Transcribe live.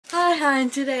Hi,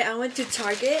 and today I went to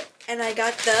Target and I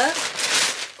got the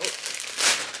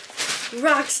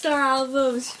Rockstar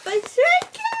albums by Stray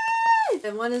Kids!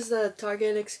 And one is the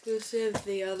Target exclusive,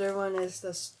 the other one is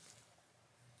the...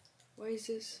 What is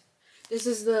this? This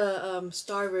is the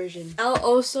Star version. I'll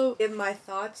also give my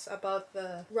thoughts about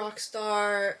the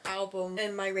Rockstar album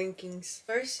and my rankings.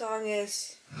 First song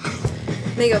is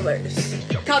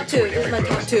Megaverse. Top 2. This is my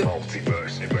top 2.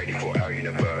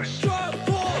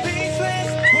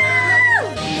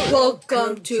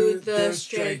 Welcome to the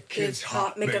Stray Kids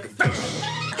Hot Makeup.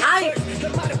 I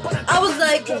was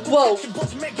like, whoa,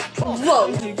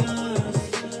 whoa.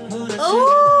 Oh.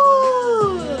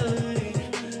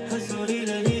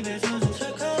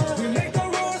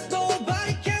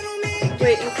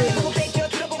 Wait, okay.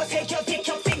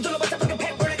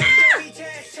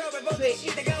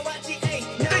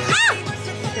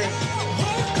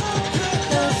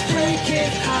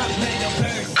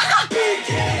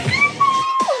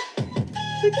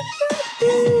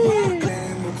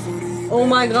 Oh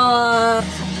my god.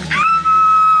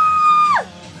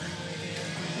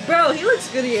 Bro, he looks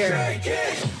good here.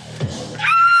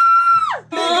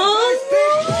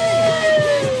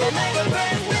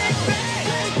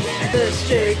 The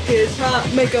Stray Kids Hot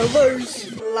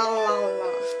Makeovers. La la la.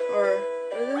 Or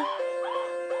is it?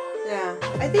 Yeah.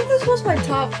 I think this was my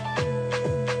top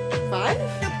 5?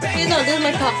 Okay, no, this is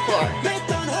my top 4.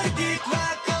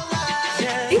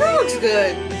 Even looks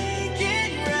good.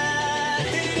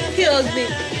 He loves me.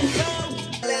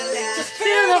 Just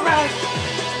feel the rush.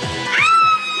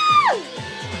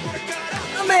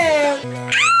 Oh man.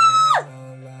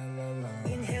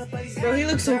 Bro, he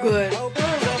looks so good.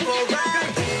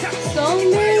 So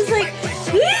man's like,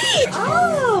 wait.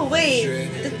 Oh wait,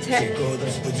 the tech.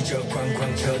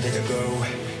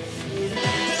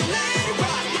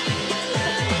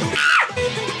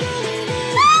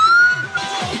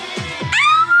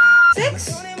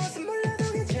 6?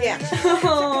 Yeah.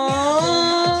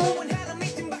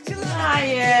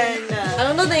 Ryan. I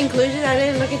don't know the inclusion. I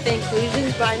didn't look at the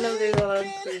inclusions, but I know there's a lot of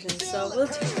inclusions, so we'll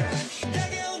take that.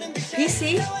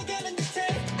 PC.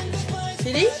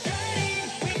 CD.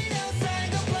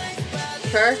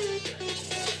 Her.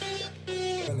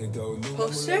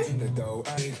 Poster.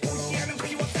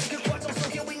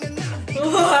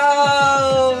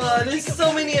 Wow, there's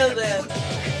so many of them.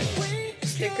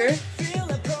 Sticker.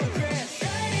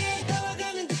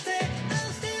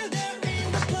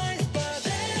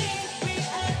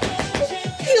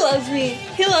 He loves me.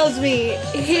 He loves me.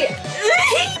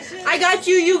 I got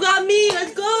you. You got me.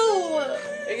 Let's go.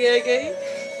 Okay.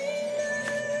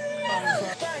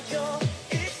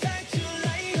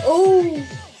 Oh,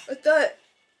 I thought.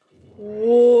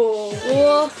 Whoa.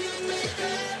 Whoa.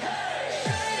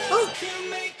 Oh.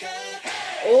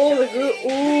 Oh, the group.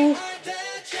 Ooh.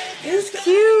 It's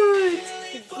cute.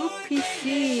 The group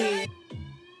PC.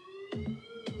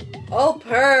 Oh,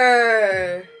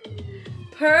 purr.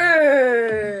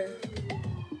 Purr.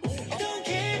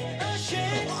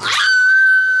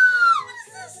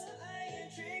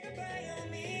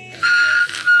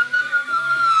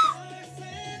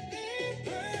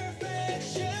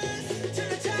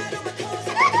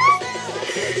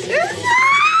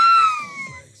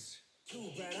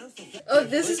 Oh,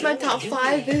 this is my top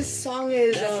 5. This song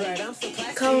is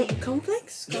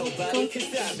Complex?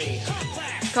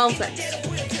 Complex.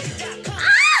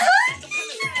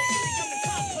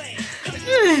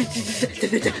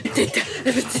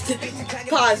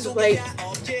 Pause, wait.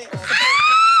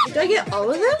 Did I get all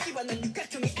of them?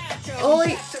 Oh,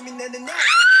 wait.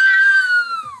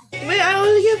 Wait, I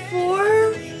only get 4?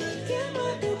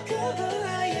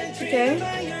 Okay.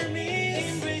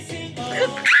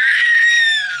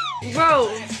 Bro,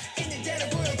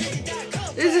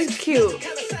 this is cute.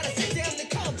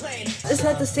 It's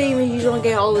not the same and you don't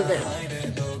get all of them.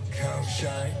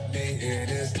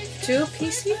 2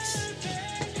 PCs?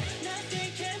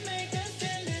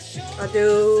 I'll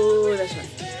do this one.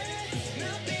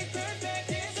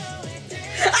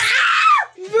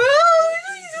 Bro!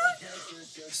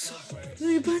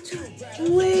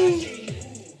 Wait.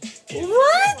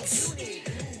 What?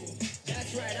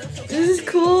 This is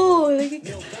cool.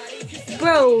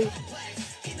 Bro.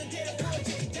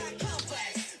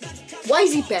 Why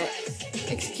is he back?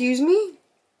 Excuse me?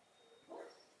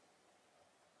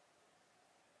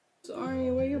 Sorry,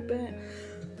 where you been?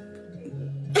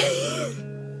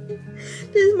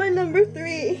 This is my number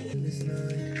 3.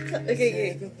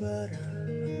 Okay.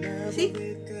 See?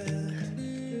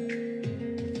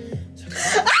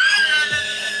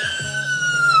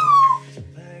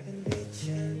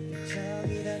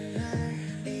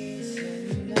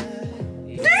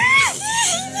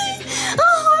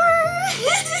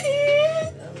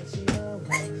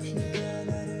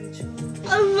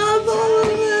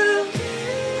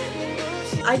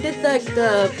 I did like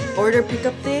the order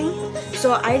pickup thing,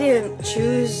 so I didn't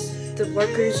choose. The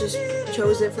workers just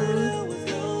chose it for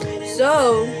me.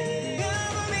 So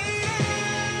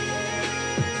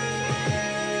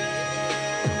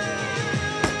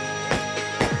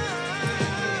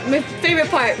my favorite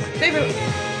part.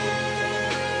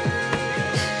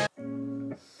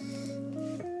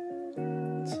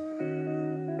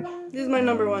 This is my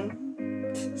number one.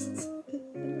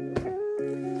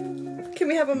 Can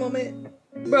we have a moment?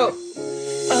 Bro.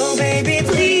 Oh baby,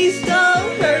 please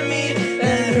don't hurt me.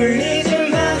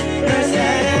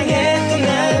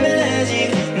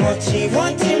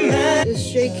 The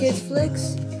Stray Kids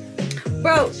flicks.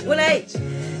 Bro, when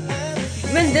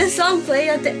this song played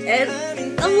at the end,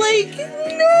 I'm like,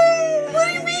 no! What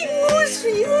do you mean lose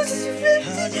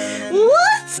 50?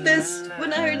 What? This,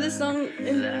 when I heard this song,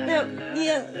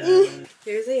 yeah.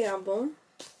 Here's the album.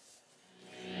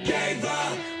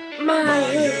 My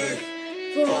life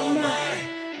for my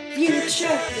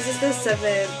future. This is the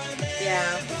 7th.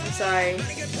 Yeah, I'm sorry.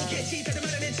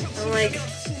 I'm like,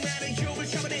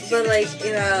 but like,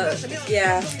 you know,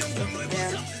 yeah.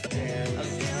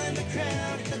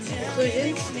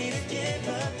 Conclusions?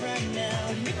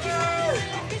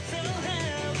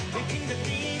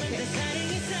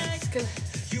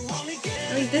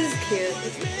 I mean, this is cute.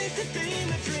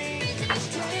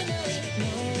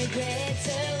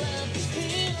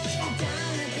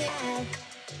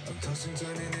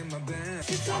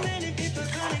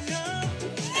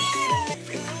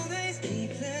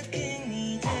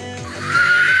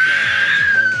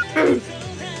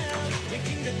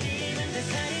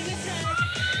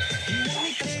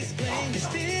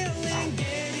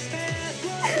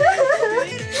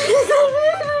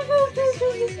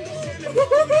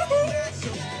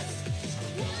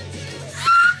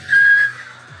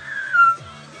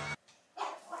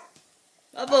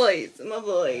 My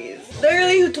boys.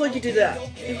 Literally, who told you to do that?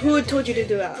 Who told you to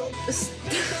do that?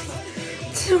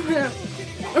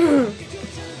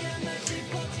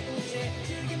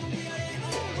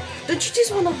 Don't you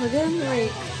just want to hug him?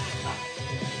 Like,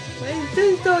 why is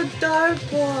this so dark?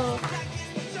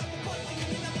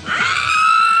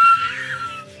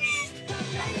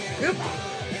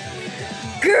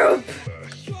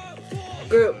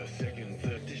 Group.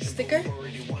 Sticker.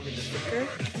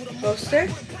 Poster.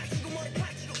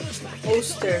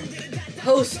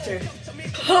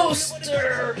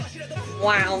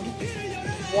 Wow.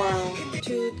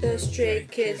 To the Stray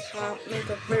Kids hot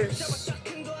makeup verse.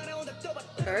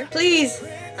 Please,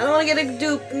 I don't want to get a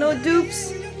dupe. No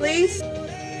dupes, please.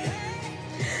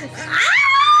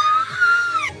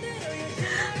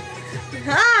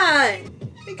 Hi.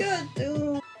 I got a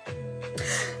dupe.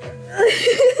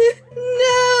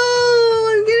 No,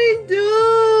 I'm getting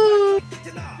duped.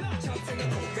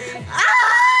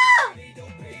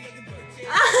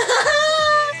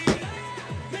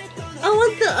 I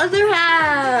want the other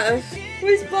half.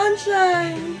 Where's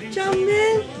Bonshine?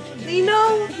 Jungmin?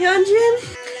 Lino? Hyunjin?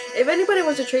 If anybody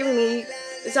wants to trade with me,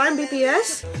 is that on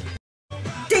BPS?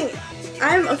 Dang it!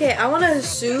 I want to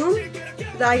assume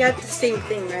that I got the same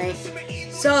thing, right?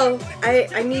 So,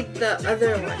 I need the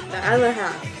other one, the other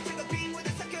half.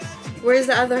 Where's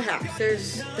the other half?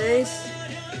 There's this.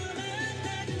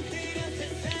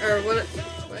 Or what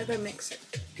if I mix it?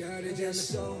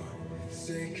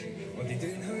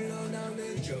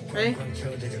 Ready?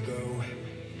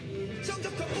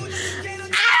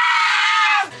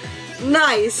 Ah!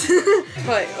 Nice!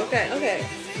 Right, okay.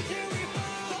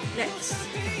 Next.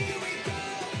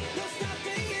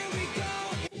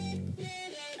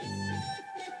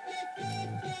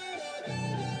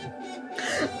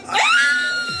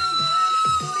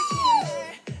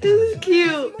 This is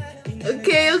cute.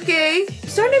 Okay. I'm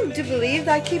starting to believe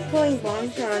that I keep pulling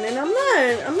Bonton, and I'm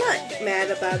not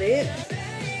mad about it.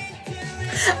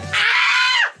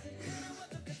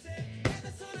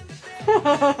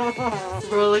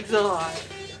 Bro looks alive.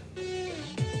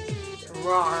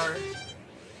 Rawr.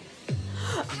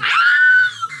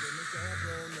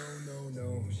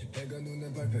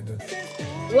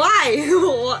 Why?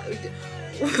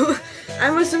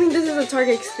 I'm assuming this is a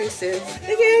Target exclusive.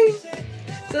 Okay.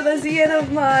 So that's the end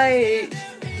of my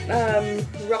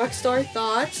Rockstar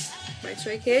thoughts. My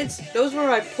Stray Kids. Those were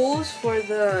my pulls for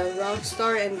the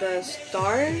Rockstar and the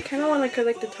Star. Kind of want to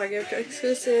collect the Target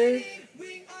exclusive.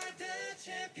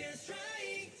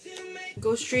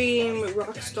 Go stream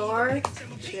Rockstar,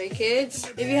 Stray Kids.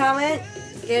 If you haven't,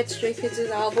 get Stray Kids'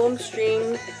 album,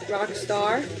 stream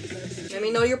Rockstar. Let me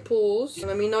know your pulls.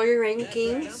 Let me know your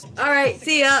rankings. Alright,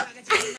 see ya!